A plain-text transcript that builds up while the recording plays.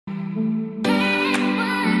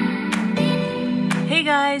Hey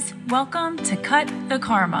guys, welcome to Cut the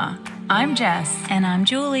Karma. I'm Jess. And I'm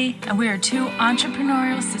Julie. And we are two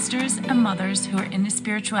entrepreneurial sisters and mothers who are into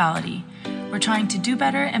spirituality. We're trying to do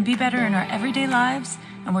better and be better in our everyday lives,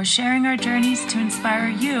 and we're sharing our journeys to inspire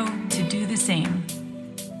you to do the same.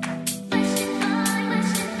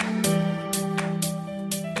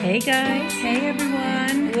 Hey guys. Hey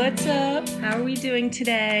everyone. What's up? How are we doing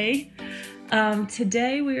today?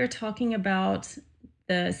 Today we are talking about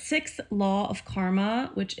the sixth law of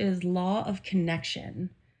karma, which is law of connection.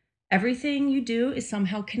 Everything you do is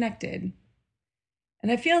somehow connected.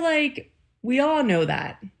 And I feel like we all know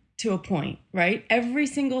that to a point, right? Every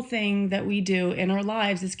single thing that we do in our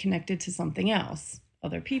lives is connected to something else.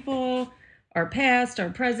 Other people, our past, our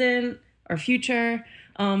present, our future.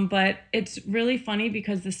 But it's really funny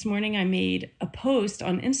because this morning I made a post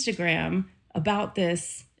on Instagram about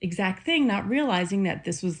this exact thing, not realizing that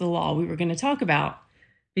this was the law we were going to talk about.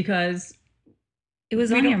 Because it was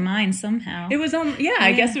on your mind somehow. It was on,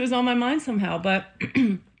 I guess it was on my mind somehow. But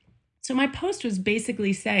so my post was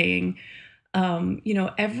basically saying,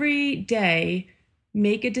 every day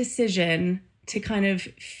make a decision to kind of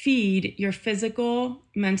feed your physical,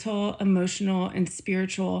 mental, emotional, and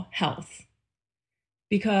spiritual health.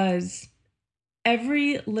 Because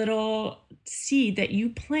every little seed that you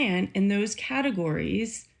plant in those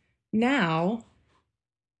categories now,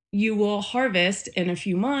 you will harvest in a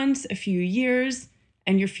few months, a few years,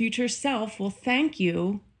 and your future self will thank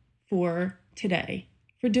you for today,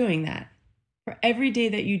 for doing that, for every day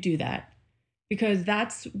that you do that, because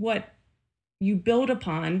that's what you build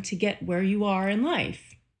upon to get where you are in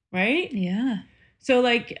life, right? Yeah. So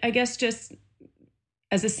I guess just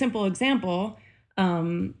as a simple example,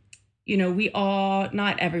 we all,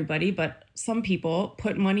 not everybody, but some people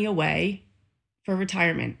put money away for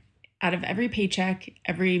retirement. Out of every paycheck,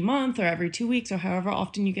 every month or every 2 weeks or however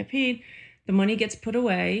often you get paid, the money gets put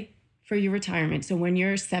away for your retirement. So when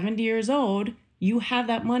you're 70 years old, you have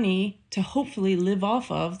that money to hopefully live off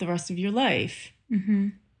of the rest of your life. Mm-hmm.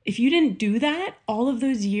 If you didn't do that all of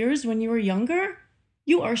those years when you were younger,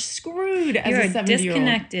 you are screwed as a 70-year-old.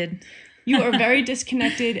 Disconnected. You are very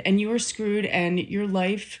disconnected and you are screwed, and your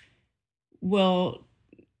life will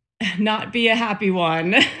not be a happy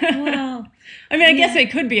one. Well, I guess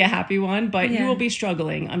it could be a happy one, but you Yeah. will be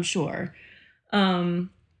struggling, I'm sure.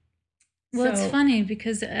 It's funny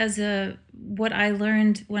because what I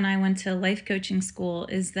learned when I went to life coaching school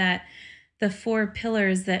is that the 4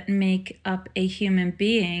 pillars that make up a human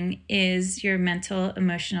being is your mental,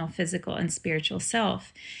 emotional, physical, and spiritual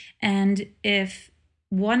self. And if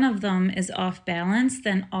one of them is off balance,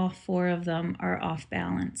 then all 4 of them are off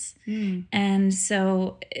balance. Mm. And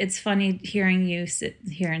so it's funny hearing you sit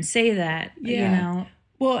here and say that,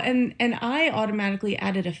 Well, and I automatically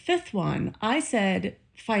added a 5th one. I said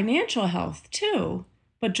financial health too.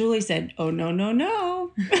 But Julie said, oh,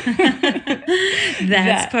 no.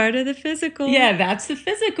 That's part of the physical. Yeah, that's the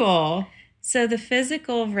physical. So the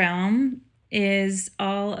physical realm is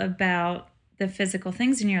all about the physical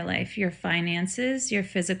things in your life, your finances, your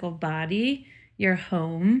physical body, your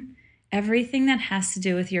home, everything that has to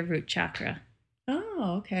do with your root chakra.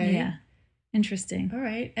 Oh, okay. Yeah. Interesting. All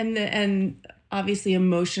right. And obviously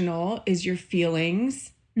emotional is your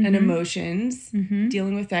feelings Mm-hmm. and emotions, Mm-hmm.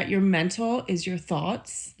 dealing with that. Your mental is your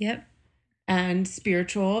thoughts. Yep. And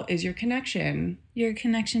spiritual is your connection. Your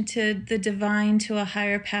connection to the divine, to a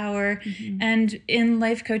higher power. Mm-hmm. And in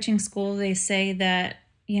life coaching school, they say that,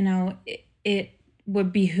 it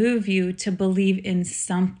would behoove you to believe in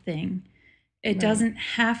something. It doesn't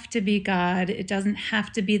have to be God. It doesn't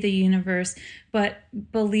have to be the universe, but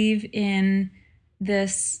believe in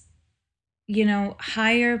this,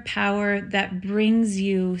 higher power that brings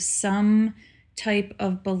you some type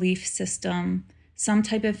of belief system, some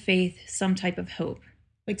type of faith, some type of hope.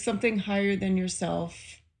 Like something higher than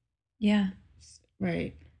yourself. Yeah.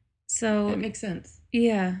 Right. So that makes sense.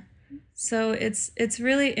 Yeah. So it's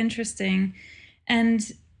really interesting. And,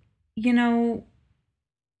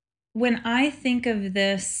 when I think of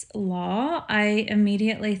this law, I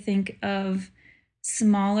immediately think of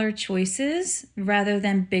smaller choices rather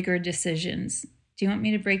than bigger decisions. Do you want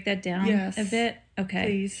me to break that down a bit? Okay.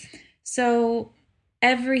 Please. So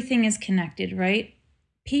everything is connected, right?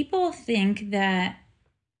 People think that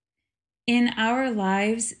in our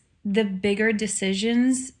lives, the bigger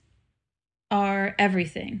decisions are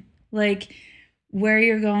everything. Like where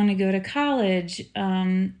you're going to go to college,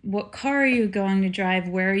 what car are you going to drive,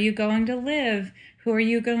 where are you going to live, who are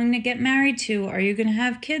you going to get married to, are you going to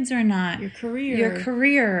have kids or not, your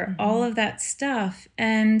career, mm-hmm. all of that stuff.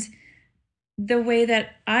 And the way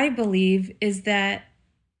that I believe is that,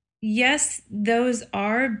 yes, those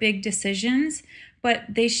are big decisions, but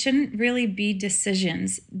they shouldn't really be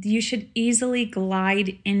decisions. You should easily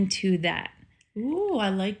glide into that. Ooh, I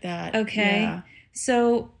like that. Okay. Yeah.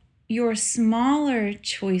 So your smaller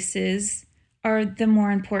choices are the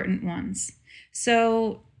more important ones.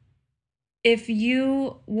 So if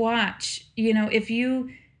you watch, if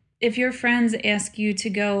your friends ask you to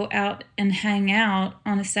go out and hang out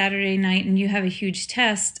on a Saturday night and you have a huge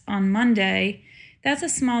test on Monday, that's a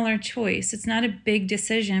smaller choice. It's not a big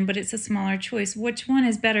decision, but it's a smaller choice. Which one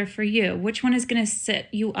is better for you? Which one is going to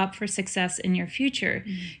set you up for success in your future?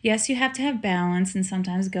 Mm-hmm. Yes, you have to have balance and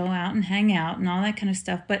sometimes go out and hang out and all that kind of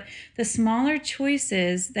stuff. But the smaller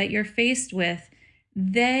choices that you're faced with,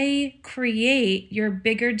 they create your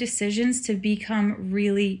bigger decisions to become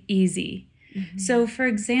really easy. Mm-hmm. So, for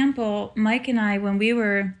example, Mike and I, when we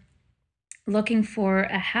were looking for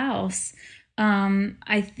a house,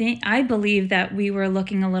 I believe that we were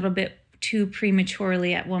looking a little bit too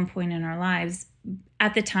prematurely at one point in our lives.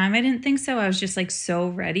 At the time, I didn't think so. I was just like so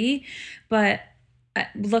ready. But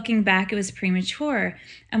looking back, it was premature.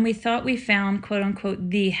 And we thought we found, quote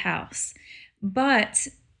unquote, the house. But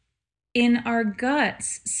in our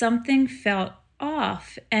guts, something felt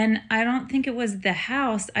off. And I don't think it was the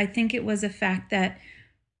house. I think it was a fact that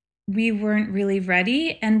we weren't really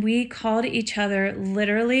ready, and we called each other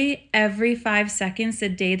literally every 5 seconds the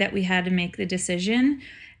day that we had to make the decision.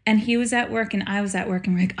 And he was at work and I was at work,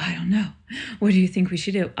 and we're like, I don't know. What do you think we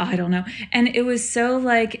should do? I don't know. And it was so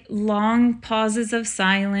like long pauses of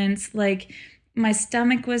silence. Like my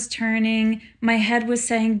stomach was turning, my head was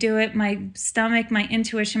saying do it, my stomach, my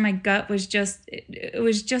intuition, my gut was just, it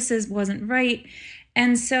was just as wasn't right.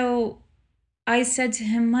 And so I said to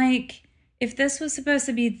him, Mike, if this was supposed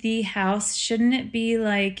to be the house, shouldn't it be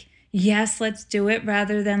like, yes, let's do it,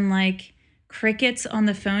 rather than like crickets on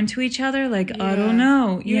the phone to each other? Like, yeah. I don't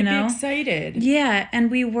know, You'd be excited. Yeah, and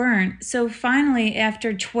we weren't. So finally,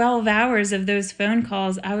 after 12 hours of those phone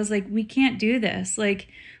calls, I was like, we can't do this. Like,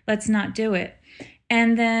 let's not do it.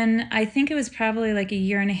 And then I think it was probably like a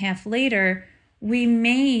year and a half later, we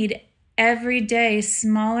made every day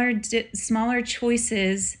smaller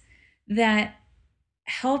choices that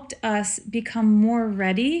helped us become more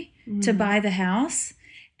ready to buy the house.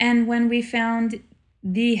 And when we found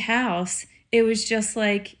the house, it was just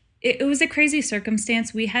like, it was a crazy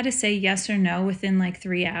circumstance. We had to say yes or no within like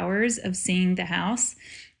 3 hours of seeing the house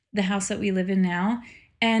that we live in now.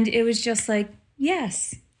 And it was just like,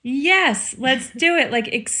 yes, let's do it. Like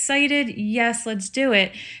excited, yes, let's do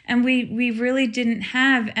it. And we really didn't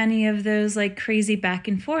have any of those like crazy back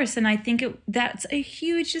and forth. And I think that's a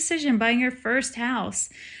huge decision, buying your first house.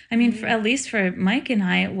 I mean, at least for Mike and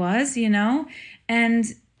I, it was,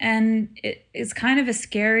 and it's kind of a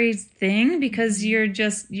scary thing because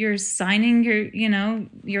you're signing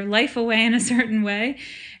your life away in a certain way.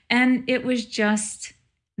 And it was just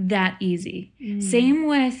that easy. Same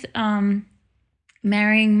with,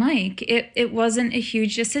 marrying Mike. It wasn't a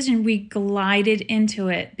huge decision. We glided into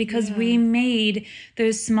it because we made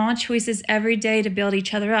those small choices every day to build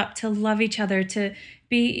each other up, to love each other, to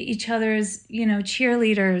be each other's,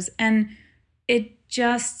 cheerleaders. And it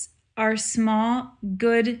just, our small,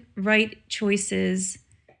 good, right choices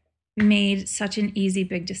made such an easy,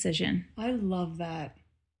 big decision. I love that.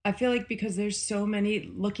 I feel like because there's so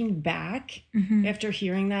many, looking back, after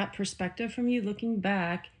hearing that perspective from you, looking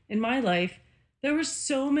back in my life, there were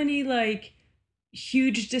so many like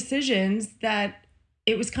huge decisions that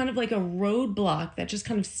it was kind of like a roadblock that just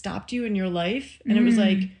kind of stopped you in your life. And it was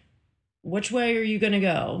like, which way are you going to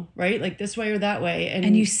go? Right? Like this way or that way.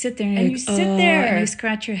 And you sit there and you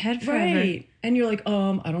scratch your head forever. Right. And you're like,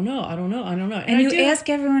 I don't know. And you ask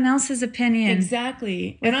everyone else's opinion.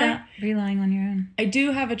 Exactly. Without relying on your own. I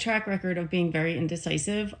do have a track record of being very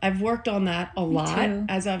indecisive. I've worked on that a lot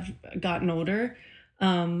as I've gotten older.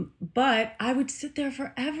 But I would sit there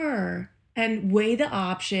forever and weigh the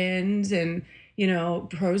options and,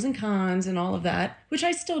 pros and cons and all of that, which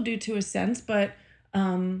I still do to a sense. But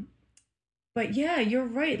yeah, you're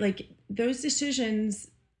right. Like those decisions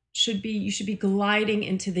you should be gliding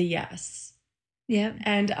into the yes. Yeah.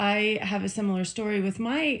 And I have a similar story with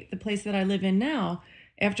the place that I live in now.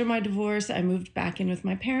 After my divorce, I moved back in with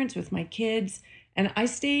my parents, with my kids, and I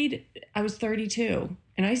was 32.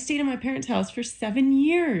 And I stayed in my parents' house for 7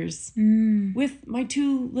 years with my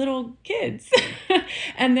 2 little kids.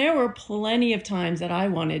 And there were plenty of times that I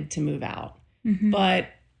wanted to move out. But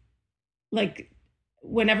like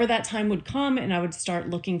whenever that time would come and I would start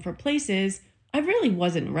looking for places, I really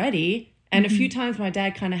wasn't ready. And a few times my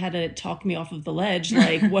dad kind of had to talk me off of the ledge.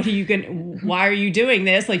 Like, why are you doing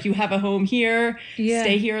this? Like, you have a home here,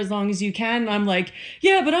 stay here as long as you can. And I'm like,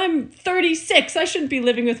 yeah, but I'm 36. I shouldn't be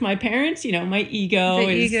living with my parents. You know, my ego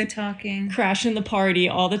is ego talking, crashing the party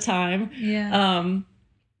all the time. Yeah.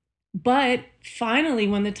 But finally,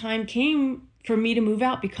 when the time came for me to move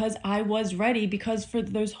out, because I was ready, because for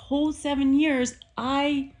those whole 7 years,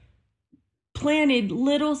 I planted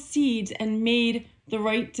little seeds and made the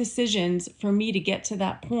right decisions for me to get to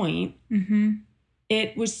that point.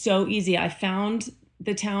 It was so easy. I found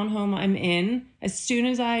the townhome I'm in. As soon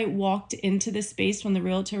as I walked into the space when the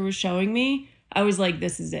realtor was showing me, I was like,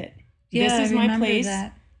 this is it. Yeah, this is my place.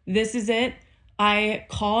 That. This is it. I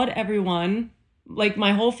called everyone, like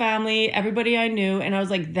my whole family, everybody I knew, and I was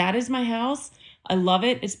like, that is my house. I love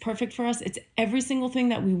it. It's perfect for us. It's every single thing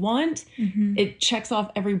that we want. It checks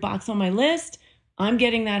off every box on my list. I'm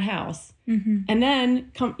getting that house. And then,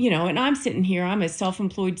 and I'm sitting here. I'm a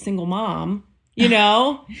self-employed single mom, and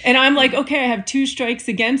I'm like, okay, I have 2 strikes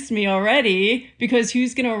against me already, because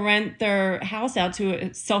who's going to rent their house out to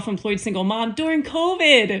a self-employed single mom during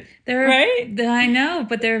COVID? Right? I know,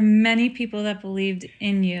 but there are many people that believed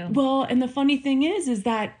in you. Well, and the funny thing is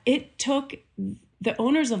that it took, the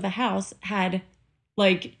owners of the house had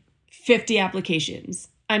like 50 applications.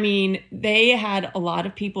 I mean, they had a lot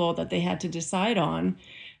of people that they had to decide on.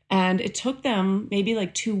 And it took them maybe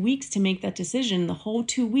like 2 weeks to make that decision. The whole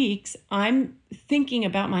 2 weeks, I'm thinking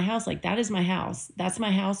about my house. Like, that is my house. That's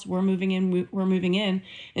my house. We're moving in. We're moving in.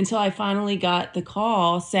 Until I finally got the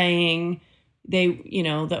call saying the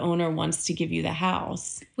owner wants to give you the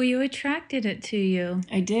house. Well, you attracted it to you.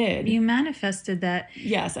 I did. You manifested that.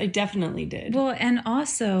 Yes, I definitely did. Well, and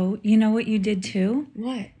also, you know what you did too?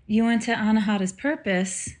 What? You went to Anahata's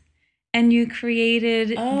Purpose. And you created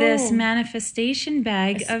this manifestation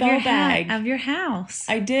bag of your house.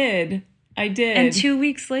 I did. And 2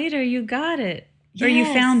 weeks later, you got it. Yes. Or you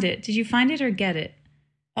found it. Did you find it or get it?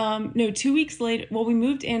 No, 2 weeks later. Well, we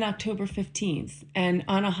moved in October 15th, and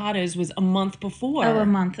Anahata's was a month before. Oh, a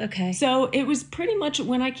month. Okay. So it was pretty much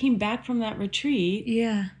when I came back from that retreat.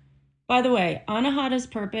 Yeah. By the way, Anahata's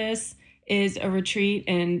Purpose is a retreat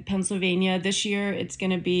in Pennsylvania. This year, it's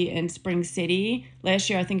going to be in Spring City. Last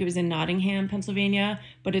year, I think it was in Nottingham, Pennsylvania.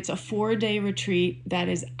 But it's a 4-day retreat that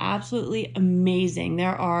is absolutely amazing.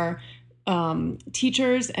 There are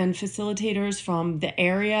teachers and facilitators from the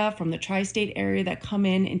area, from the tri-state area, that come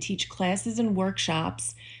in and teach classes and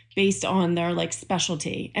workshops based on their like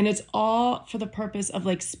specialty. And it's all for the purpose of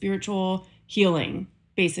like spiritual healing,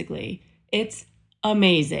 basically. It's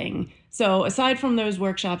amazing. So aside from those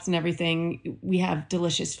workshops and everything, we have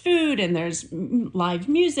delicious food, and there's live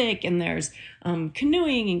music, and there's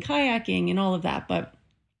canoeing and kayaking and all of that. But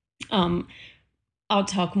I'll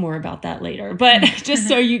talk more about that later. But just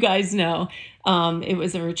so you guys know, it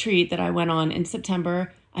was a retreat that I went on in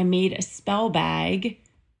September. I made a spell bag,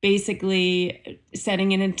 basically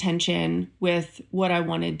setting an intention with what I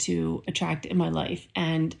wanted to attract in my life.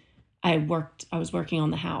 And I was working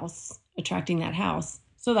on the house, attracting that house.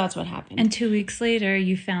 So that's what happened. And 2 weeks later,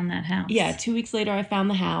 you found that house. Yeah, 2 weeks later, I found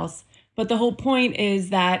the house. But the whole point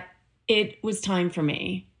is that it was time for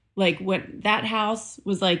me. Like, when that house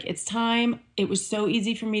was like, it's time. It was so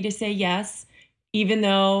easy for me to say yes, even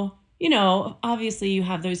though, obviously you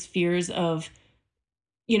have those fears of,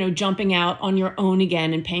 jumping out on your own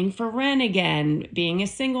again and paying for rent again, being a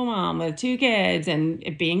single mom with 2 kids, and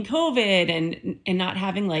it being COVID, and not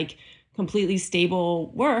having like completely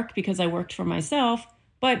stable work because I worked for myself.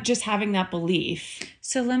 But just having that belief.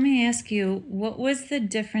 So let me ask you, what was the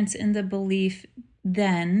difference in the belief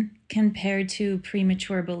then compared to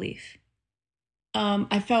premature belief?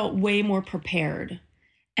 I felt way more prepared.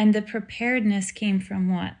 And the preparedness came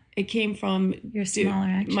from what? It came from your smaller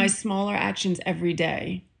actions. My smaller actions every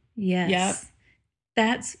day. Yes. Yep.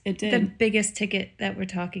 That's the biggest ticket that we're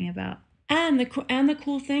talking about. And the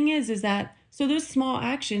cool thing is that so those small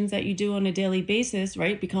actions that you do on a daily basis,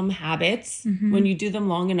 right, become habits when you do them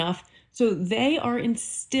long enough. So they are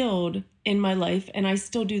instilled in my life, and I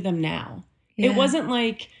still do them now. Yeah. It wasn't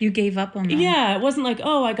like you gave up on them. Yeah, it wasn't like,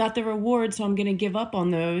 oh, I got the reward, so I'm going to give up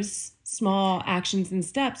on those small actions and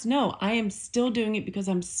steps. No, I am still doing it because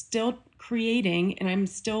I'm still creating, and I'm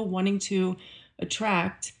still wanting to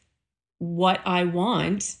attract what I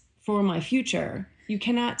want for my future. You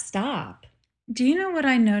cannot stop. Do you know what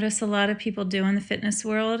I notice a lot of people do in the fitness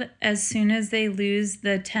world? As soon as they lose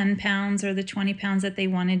the 10 pounds or the 20 pounds that they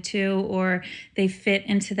wanted to, or they fit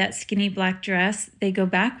into that skinny black dress, they go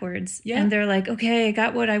backwards. Yeah. And they're like, okay, I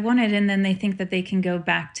got what I wanted. And then they think that they can go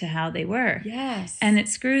back to how they were. Yes. And it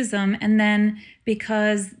screws them. And then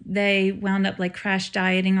because they wound up like crash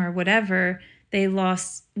dieting or whatever, they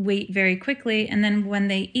lost weight very quickly. And then when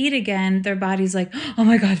they eat again, their body's like, oh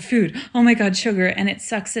my God, food. Oh my God, sugar. And it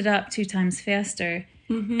sucks it up 2 times faster.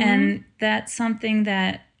 Mm-hmm. And that's something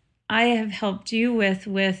that I have helped you with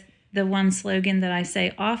the one slogan that I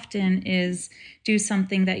say often is do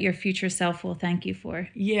something that your future self will thank you for.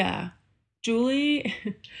 Yeah. Julie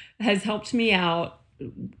has helped me out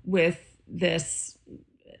with this.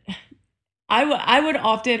 I would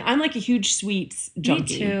often, I'm like a huge sweets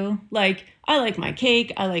junkie. Me too. Like, I like my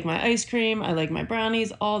cake, I like my ice cream, I like my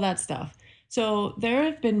brownies, all that stuff. So there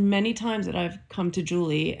have been many times that I've come to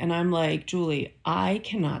Julie and I'm like, Julie, I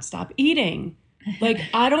cannot stop eating. Like,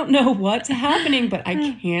 I don't know what's happening, but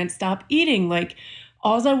I can't stop eating. Like,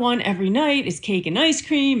 all I want every night is cake and ice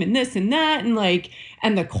cream and this and that. And like,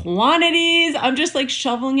 and the quantities, I'm just like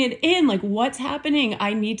shoveling it in. Like, what's happening?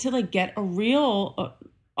 I need to like get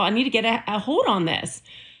I need to get a hold on this.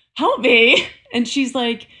 Help me. And she's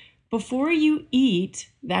like, before you eat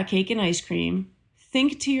that cake and ice cream,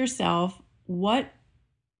 think to yourself,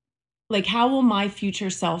 how will my future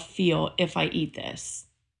self feel if I eat this?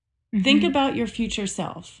 Mm-hmm. Think about your future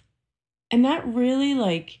self. And that really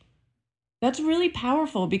that's really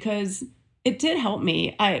powerful because it did help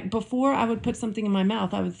me. Before I would put something in my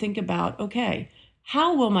mouth, I would think about, okay,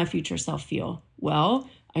 how will my future self feel? Well,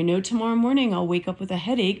 I know tomorrow morning I'll wake up with a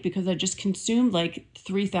headache because I just consumed like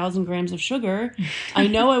 3,000 grams of sugar. I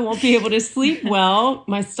know I won't be able to sleep well.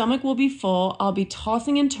 My stomach will be full. I'll be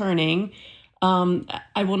tossing and turning.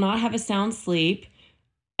 I will not have a sound sleep.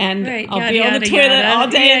 And right, I'll be on the toilet all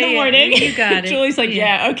day in the morning. You got it. Julie's like,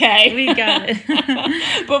 yeah, okay. We got it.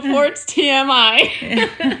 Before it's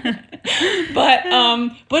TMI.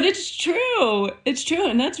 But it's true. It's true.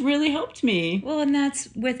 And that's really helped me. Well, and that's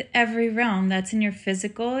with every realm. That's in your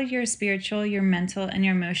physical, your spiritual, your mental, and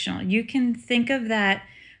your emotional. You can think of that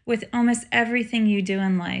with almost everything you do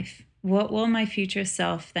in life. What will my future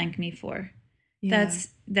self thank me for? Yeah.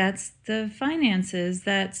 That's the finances.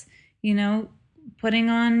 That's, putting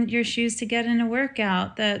on your shoes to get in a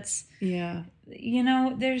workout. That's,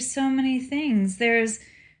 there's so many things. There's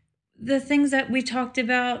the things that we talked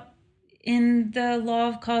about in the law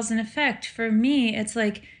of cause and effect. For me, it's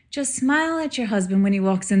like, just smile at your husband when he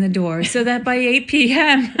walks in the door so that by 8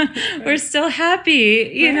 p.m. we're still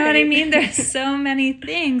happy. You know what I mean? There's so many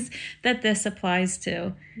things that this applies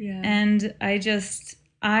to. Yeah. And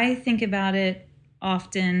I think about it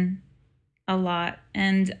often, a lot.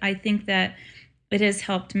 And I think that it has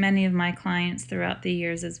helped many of my clients throughout the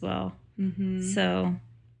years as well. Mm-hmm. So,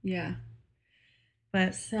 yeah.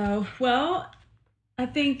 Well, I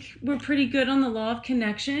think we're pretty good on the law of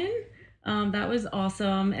connection. That was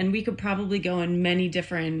awesome. And we could probably go in many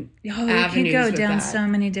different avenues. You could go down so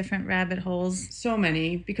many different rabbit holes. So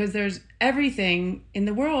many, because there's everything in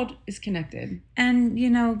the world is connected. And,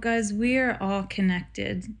 guys, we are all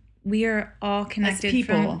connected. We are all connected as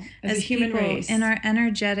people, as a human race. In our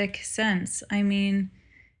energetic sense. I mean,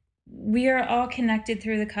 we are all connected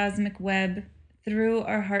through the cosmic web, through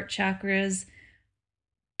our heart chakras.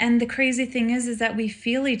 And the crazy thing is that we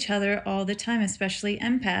feel each other all the time, especially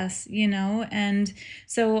empaths, And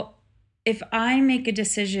so if I make a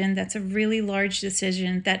decision that's a really large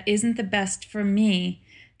decision that isn't the best for me,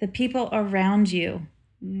 the people around you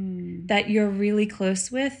that you're really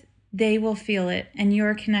close with, they will feel it and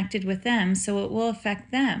you're connected with them, so it will affect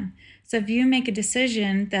them. So if you make a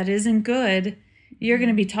decision that isn't good, you're going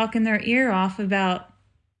to be talking their ear off about,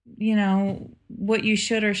 what you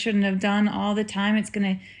should or shouldn't have done all the time. It's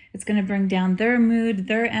going to bring down their mood,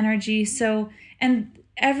 their energy. So, and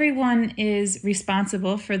everyone is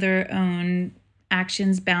responsible for their own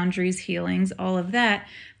actions, boundaries, healings, all of that.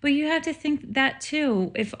 But you have to think that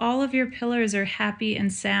too. If all of your pillars are happy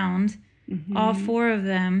and sound, all 4 of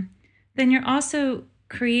them, then you're also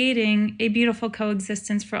creating a beautiful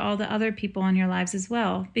coexistence for all the other people in your lives as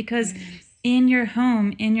well. Because in your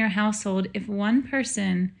home, in your household, if one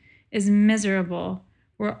person is miserable,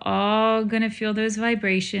 we're all going to feel those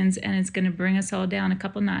vibrations and it's going to bring us all down a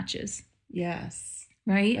couple notches. Yes.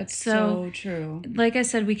 Right? That's so true. Like I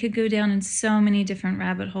said, we could go down in so many different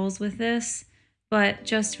rabbit holes with this, but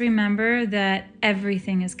just remember that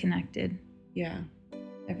everything is connected. Yeah.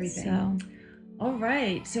 Everything. So... All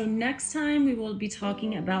right. So next time we will be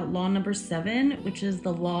talking about law number 7, which is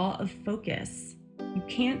the law of focus. You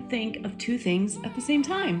can't think of 2 things at the same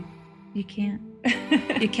time. You can't.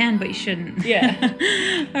 You can, but you shouldn't. Yeah.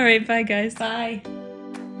 All right. Bye, guys. Bye.